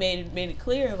 and she Yeah. made it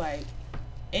clear, like,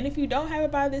 and if you don't have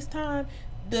it by this time,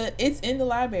 it's in the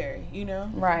library, you know.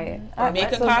 Right. Make a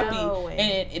let them copy, know,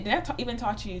 and that even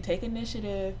taught you, take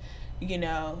initiative. You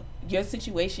know, your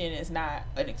situation is not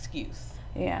an excuse,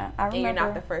 Yeah. I remember. and you're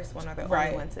not the first one or the Right.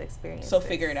 only one to experience so this.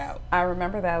 figure it out. I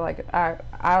remember that. Like,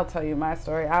 I'll tell you my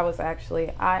story.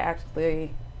 I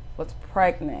actually was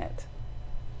pregnant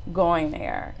going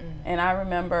there, and I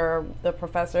remember the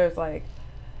professors, like,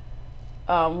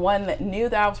 one that knew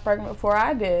that I was pregnant before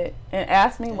I did, and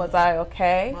asked me, was I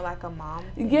okay? More like a mom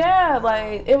thing. Yeah, Wow.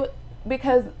 like it was,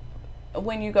 because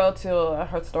when you go to a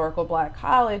historical Black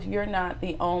college, you're not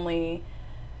the only.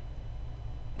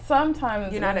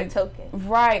 Sometimes You're not when a you- token.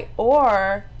 right?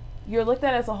 Or you're looked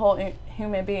at as a whole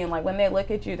human being. Like, when they look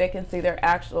at you, they can see their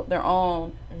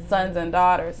own sons and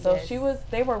daughters. So Yes.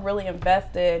 they were really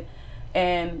invested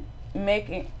in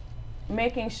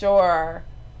making sure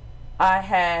I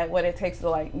had what it takes to,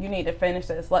 like, you need to finish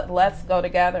this. Let's go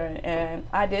together. And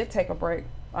I did take a break,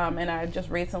 and I just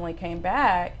recently came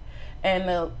back, and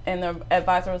the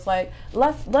advisor was like,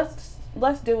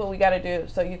 let's do what we got to do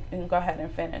so you can go ahead and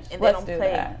finish. And they let's don't do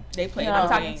play. that. They play. No. no I'm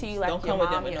talking games. to you like Don't your come with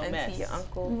mom, them your with no auntie, mess. your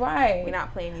uncle. Right. We're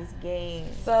not playing these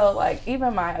games. So, like,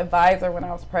 even my advisor when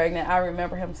I was pregnant, I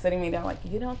remember him sitting me down like,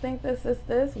 you don't think this is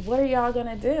this? What are y'all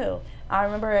gonna do? I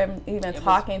remember him even It was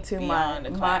talking to my beyond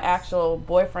the class. actual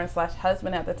boyfriend /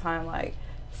 husband at the time, like,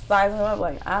 sizing him up,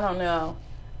 like, I don't know,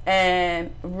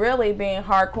 and really being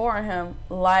hardcore on him,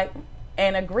 like,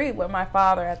 and agreed with my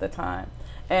father at the time.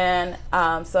 And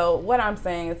so what I'm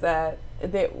saying is that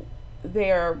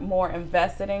they're more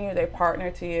invested in you, they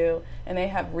partner to you, and they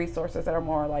have resources that are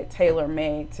more, like,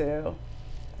 tailor-made to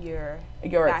your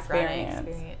background and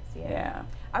experience. Yeah.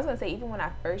 I was gonna say, even when I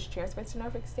first transferred to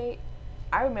Norfolk State,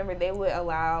 I remember they would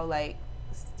allow, like,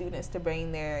 students to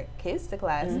bring their kids to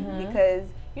class because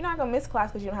you're not gonna miss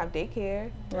class because you don't have daycare.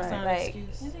 That's Right. not an Like,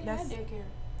 excuse. That's-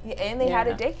 Yeah, and they had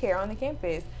a Yeah. daycare on the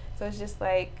campus, so it's just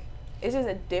like, it's just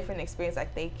a different experience.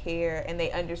 Like, they care and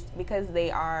they understand because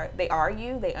they are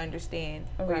you. They understand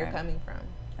where you're Right. coming from.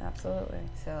 Absolutely.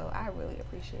 So I really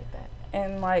appreciate that.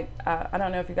 And, like, I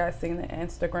don't know if you guys seen the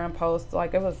Instagram post.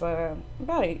 Like, it was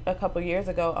about a couple years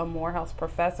ago, a Morehouse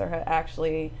professor had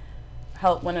actually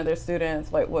helped one of their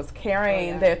students, like, was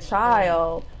carrying their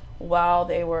child while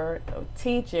they were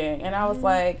teaching. And I was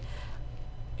like,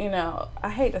 you know, I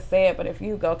hate to say it, but if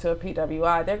you go to a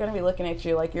PWI, they're going to be looking at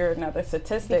you like you're another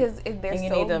statistic. Because if they're and you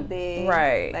so need to- big,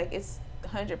 right. like, it's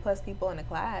 100+ people in a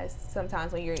class.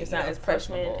 Sometimes when you're It's you not know, as a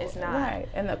freshman, personable. it's not. Right.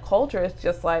 And the culture is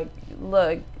just like,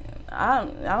 look, I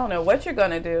don't know what you're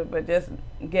going to do, but just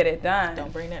get it done.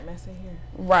 Don't bring that mess in here.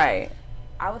 Right.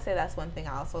 I would say that's one thing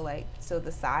I also like. So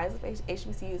the size of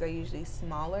HBCUs are usually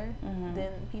smaller than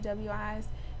PWIs.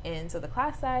 And so the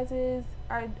class sizes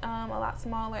are a lot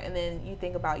smaller. And then you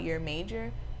think about your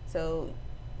major. So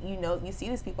you see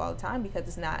these people all the time because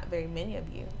it's not very many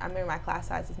of you. I remember my class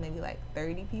size was maybe like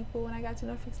 30 people when I got to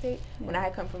Norfolk State. Yeah. When I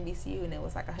had come from VCU, and it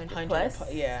was like 100 plus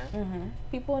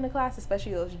people in the class,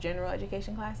 especially those general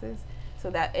education classes.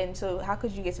 So how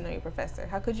could you get to know your professor?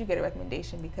 How could you get a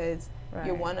recommendation because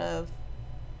you're one of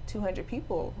 200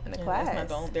 people in the class? That's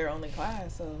not their only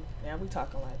class. So now we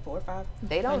talking like 4 or 5.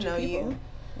 They don't know people. you.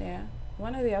 Yeah.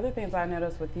 One of the other things I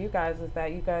noticed with you guys is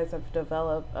that you guys have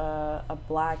developed a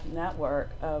black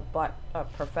network of black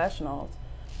professionals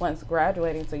once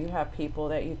graduating. So you have people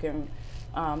that you can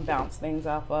bounce things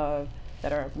off of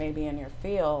that are maybe in your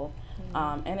field.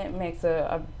 And it makes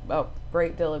a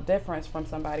great deal of difference from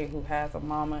somebody who has a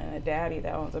mama and a daddy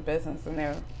that owns a business and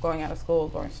they're going out of school,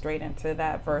 going straight into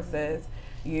that versus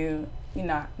you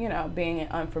being in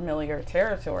unfamiliar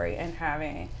territory and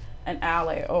having an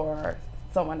ally or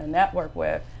someone to network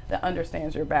with that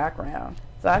understands your background.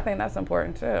 So I think that's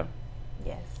important too.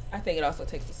 Yes. I think it also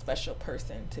takes a special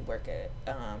person to work at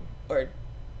or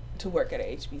to work at a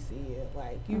HBCU.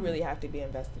 Like you really have to be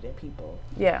invested in people.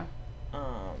 Yeah.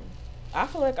 I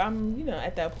feel like I'm,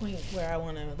 at that point where I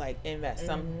want to like invest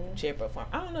some shape or form.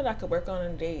 I don't know that I could work on a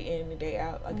day in and day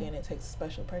out. Again, it takes a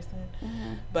special person,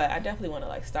 but I definitely want to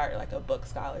like start like a book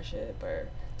scholarship or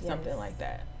something like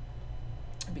that.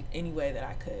 Any way that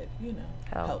I could,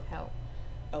 help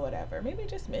or whatever. Maybe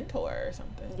just mentor or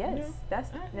something. Yes,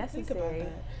 that's necessary.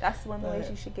 That's one of the ways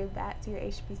you should give back to your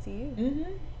HBCU.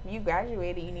 When you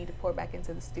graduated, you need to pour back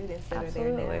into the students that are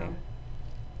there now.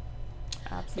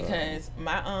 Absolutely. Because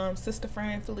my sister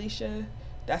friend Felicia,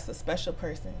 that's a special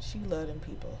person. She love them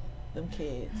people, them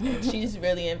kids, and she's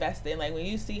really invested. Like when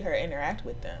you see her interact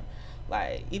with them,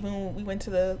 like even when we went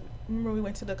to the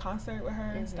concert with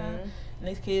her and stuff, and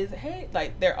these kids, hey,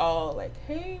 like they're all like,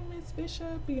 hey, Miss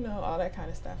Bishop, all that kind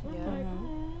of stuff. And I'm like,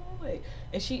 oh, like,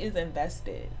 and she is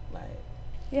invested, like.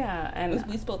 Yeah, and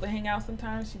we supposed to hang out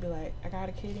sometimes. She'd be like, I got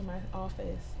a kid in my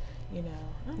office,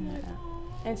 I'm like, oh.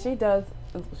 And she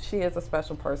is a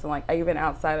special person. Like even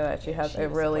outside of that, she has a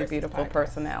really beautiful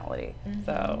personality.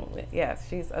 So yes,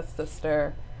 she's a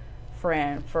sister,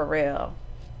 friend, for real.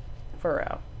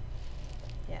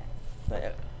 Yes.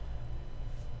 But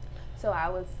so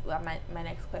my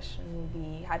next question would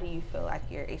be, how do you feel like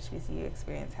your HBCU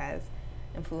experience has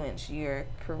influenced your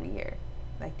career?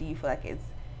 Like, do you feel like it's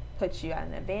put you at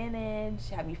an advantage?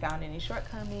 Have you found any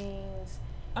shortcomings?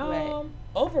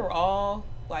 Overall,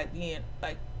 like being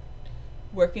like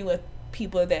working with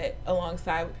people that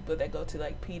alongside with people that go to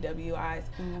like PWIs,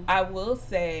 I will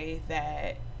say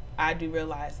that I do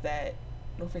realize that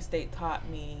Norfolk State taught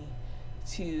me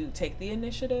to take the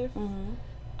initiative.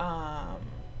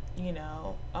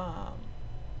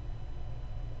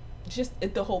 Just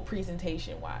the whole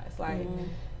presentation wise, like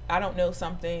I don't know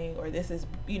something or this is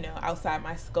outside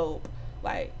my scope,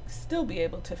 like still be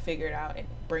able to figure it out and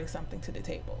bring something to the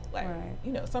table. Like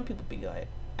some people be like,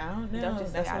 I don't know.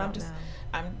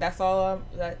 That's all.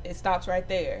 It stops right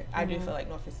there. I do feel like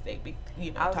Norfolk State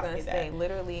I was gonna say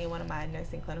literally in one of my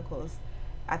nursing clinicals,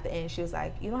 at the end she was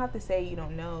like, you don't have to say you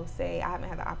don't know. Say I haven't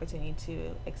had the opportunity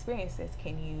to experience this.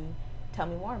 Can you tell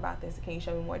me more about this? Can you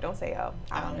show me more? Don't say, oh,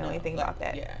 I don't know anything about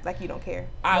that. Yeah. Like you don't care.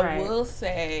 I will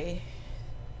say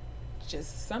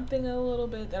just something a little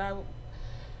bit that I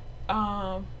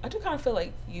do kind of feel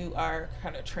like you are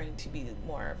kind of trained to be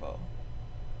more of a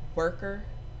worker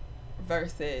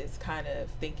versus kind of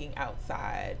thinking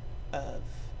outside of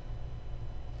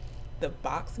the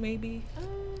box, maybe.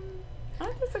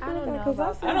 I disagree with that because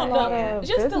I've seen a lot of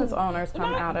business owners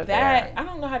come out of that. I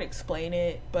don't know how to explain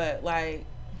it, but like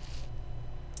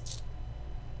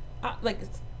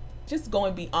it's just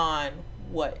going beyond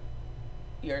what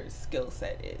your skill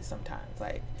set is sometimes.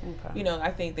 Like, I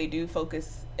think they do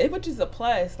focus, which is a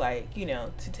plus, like,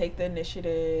 to take the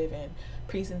initiative and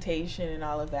presentation and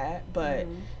all of that, but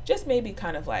just maybe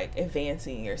kind of like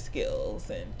advancing your skills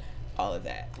and all of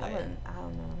that. Like,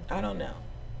 I don't know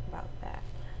about that.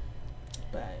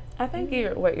 But I think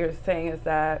what you're saying is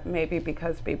that maybe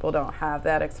because people don't have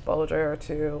that exposure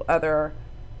to other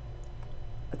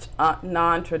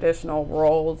non-traditional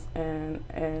roles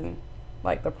in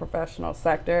like the professional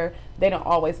sector, they don't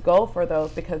always go for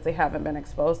those because they haven't been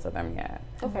exposed to them yet.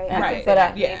 Okay, and so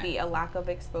that maybe a lack of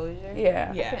exposure.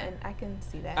 I can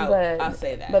see that. I'll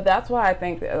say that. But that's why I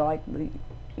think that, like,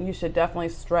 you should definitely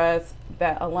stress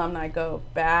that alumni go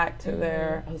back to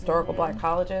their historical black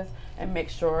colleges and make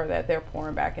sure that they're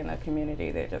pouring back in the community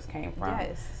they just came from.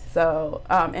 Yes. So,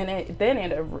 and it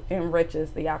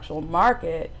enriches the actual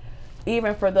market.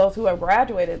 Even for those who have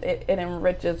graduated, it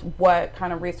enriches what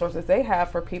kind of resources they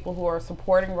have for people who are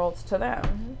supporting roles to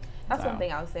them. That's So. one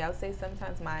thing I would say. I would say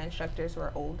sometimes my instructors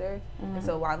were older, Mhm. and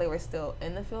so while they were still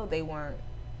in the field, they weren't.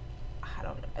 I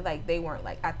don't know, like they weren't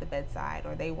like at the bedside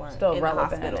or they weren't Still in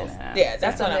relevant. the hospitals. Yeah,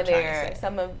 that's some what I'm of trying to say.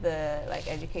 Some of the like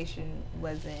education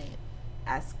wasn't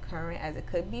as current as it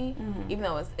could be, Mhm. even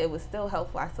though it was still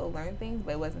helpful. I still learned things,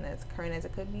 but it wasn't as current as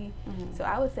it could be. Mhm. So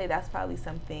I would say that's probably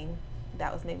something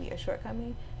that was maybe a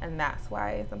shortcoming, and that's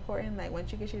why it's important. Like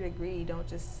once you get your degree, you don't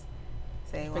just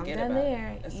say, "Well, Forget I'm done about it.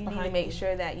 there." It's You need to behind make you.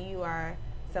 sure that you are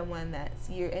someone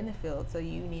you're in the field, so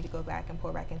you need to go back and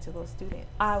pour back into those students.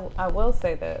 I will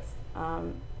say this.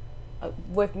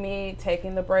 With me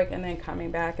taking the break and then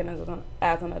coming back and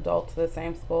as an adult to the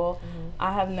same school,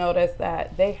 I have noticed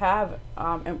that they have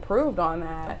improved on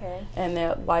that. Okay. And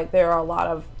that like there are a lot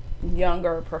of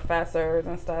younger professors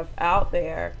and stuff out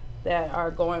there that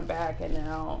are going back and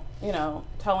now,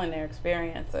 telling their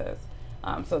experiences.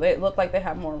 So they look like they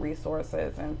have more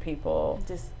resources and people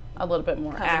Just a little bit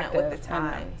more coming up active. with the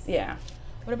times. Yeah.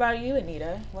 What about you,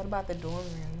 Anita? What about the dorm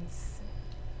rooms?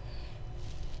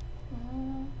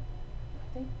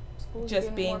 I think schools Just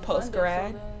getting being more funded,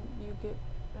 post-grad? so then you get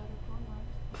better dorm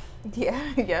rooms.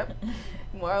 Yeah, yep.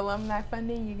 More alumni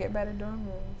funding, you get better dorm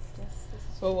rooms. Yes, this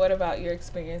is. Well, what about your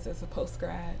experience as a post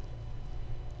grad?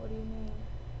 What do you mean?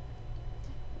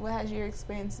 What has your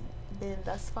experience been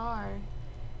thus far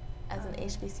as an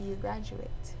HBCU graduate?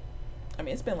 I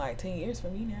mean, it's been like 10 years for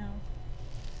me now.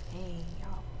 Hey, y'all.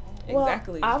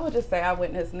 Exactly. Well, I would just say I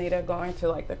witnessed Nita going to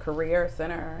like the career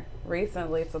center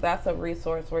recently, so that's a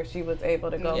resource where she was able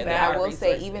to go Yeah, But there back. I are will say,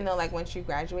 resources. even though like once you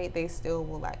graduate, they still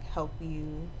will like help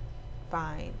you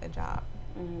find a job,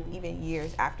 Mhm. even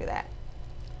years after that.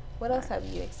 What else have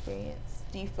you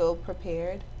experienced? Do you feel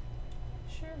prepared?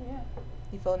 Sure, yeah.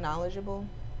 You feel knowledgeable?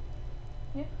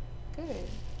 Yeah. Good.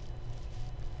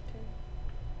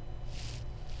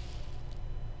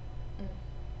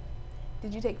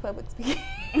 Did you take public speaking?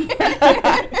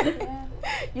 Yeah.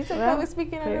 You took Well, public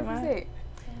speaking at pretty Norfolk much. State.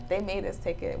 They made us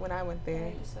take it when I went there.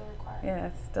 Yeah, it's a requirement. Yeah,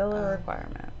 it's still a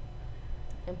requirement.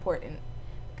 Important,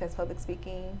 because public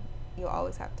speaking, you'll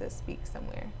always have to speak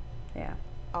somewhere. Yeah.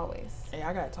 Always. Hey,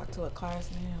 I gotta talk to a class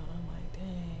now, and I'm like,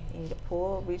 dang. You need to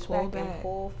reach Pull back and back.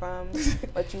 pull from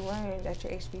what you learned at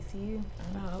your HBCU.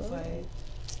 I know. I was like,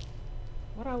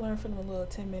 what I learned from the little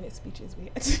 10-minute speeches we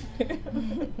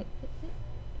had.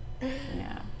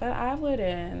 Yeah, but I would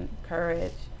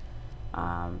encourage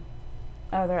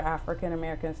other African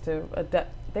Americans to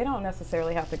they don't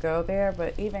necessarily have to go there,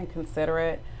 but even consider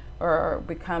it or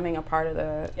becoming a part of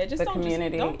the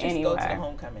community don't just anyway. go to the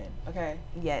homecoming, okay?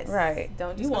 Yes. Right.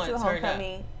 Don't You just go wanna to the turn up,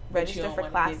 homecoming. but you Register don't for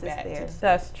wanna get classes back to there. the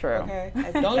That's true. Okay?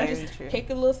 That's Don't very just true. take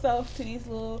a little self to these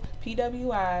little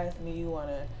PWIs and you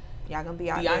wanna Y'all gonna be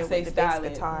out there Beyonce with the style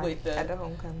bass it guitar with the- at the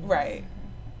homecoming. right.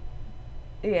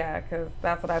 Yeah, because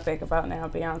that's what I think about now.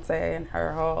 Beyonce and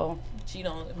her whole She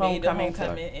don't made the Homecoming tour.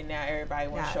 homecoming and now everybody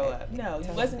wanna Now show up. No, you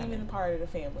to wasn't homecoming. even a part of the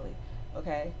family.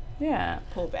 Okay? yeah.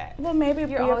 Pull back. Well, maybe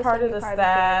be a part of the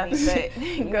staff.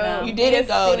 You know. You be didn't a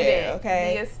go there, student.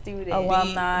 okay? Be a student.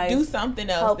 Alumni. Do something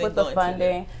else. Help than with the going to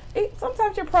funding.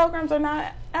 Sometimes your programs are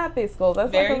not at these schools.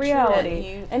 That's Very like a true.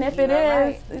 reality. And if you it are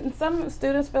is, some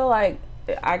students feel like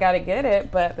I got to get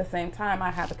it, but at the same time, I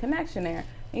have a connection there.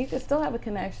 And you can still have a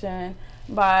connection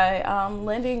by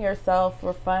lending yourself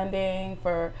for funding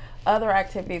for other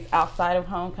activities outside of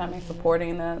homecoming,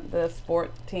 supporting the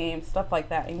sport team, stuff like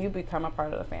that, and you become a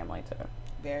part of the family too.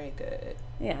 Very good.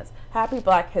 Yes. Happy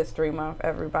Black History Month,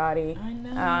 everybody. I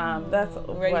know. That's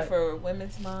We're ready what- for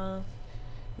Women's Month,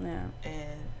 Yeah.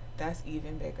 and that's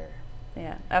even bigger.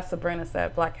 Yeah. As Sabrina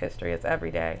said, Black History is every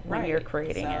day when Right. you're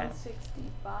creating So- it.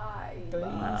 65.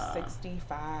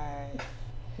 365.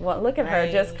 Well, look at her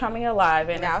Right. just coming alive,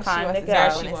 and Now it's she time wants to to go. Now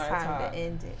go she and it's wanna time talk. to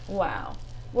end it. Wow.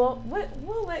 Well,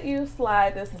 we'll let you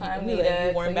slide this time. We Nita, let you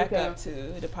so warm back can- up to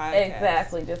the podcast.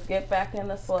 Exactly. Just get back in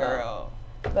the flow. Girl.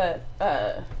 But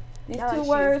these Y'all like two she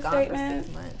word was gone for 6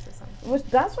 statements. months or something. Which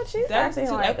that's what she's That's acting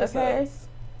 2 like. episodes.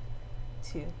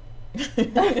 2.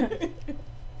 Okay.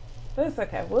 But it's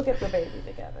okay. We'll get the baby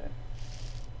together.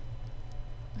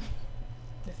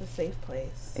 It's a safe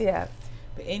place. Yes.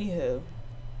 But anywho,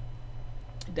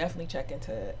 definitely check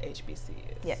into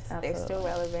HBCUs. Yes, they're still Absolutely.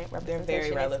 relevant. They're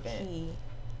very Representation is relevant. key.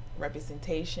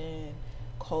 Representation,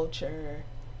 culture,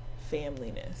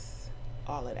 familyness,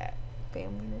 all of that.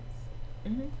 Familyness.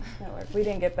 Mm-hmm. No, we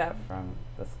didn't get that from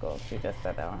the school. She just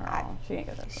said that on her I- own. She didn't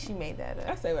get that She from made that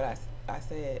I up. say what I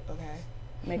said, okay?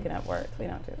 making up words. We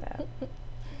don't do that.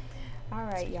 All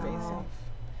right, For y'all. yourself.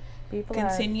 Be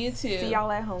blessed. Continue to See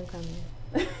y'all at homecoming.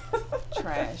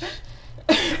 trash.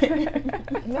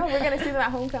 No, we're gonna see them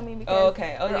at homecoming because Oh,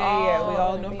 okay. Oh, we're yeah. We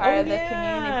all know part of the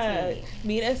yeah. community.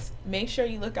 Meet us. Make sure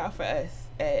you look out for us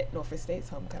at Norfolk State's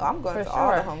homecoming. Oh, I'm going For to all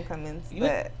the sure. homecomings, You-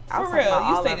 but I'm for talking real, about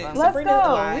you all say of that them. Let's Sabrina go.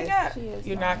 lies. We got. She is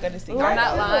You're lying. not going to see. I'm her not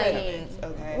at lying. events,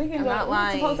 okay. We can I'm go. not We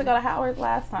were supposed to lying. go to Howard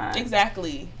last time.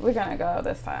 Exactly. We're gonna go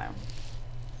this time.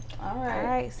 All right. All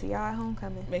right, see y'all at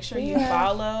homecoming. Make sure See you ya.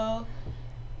 follow,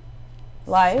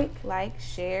 Like,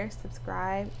 share,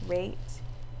 subscribe, rate.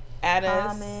 add us,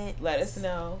 Comment. let us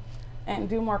know, And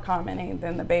do more commenting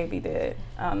than the baby did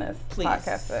on this Please.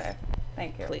 podcast today.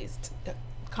 Thank you. please.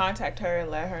 Contact her and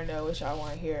let her know what y'all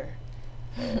want to hear.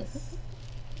 'Cause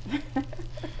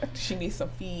she needs some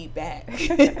feedback.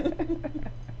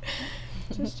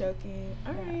 Just joking.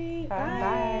 All right. Bye.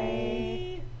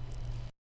 Bye.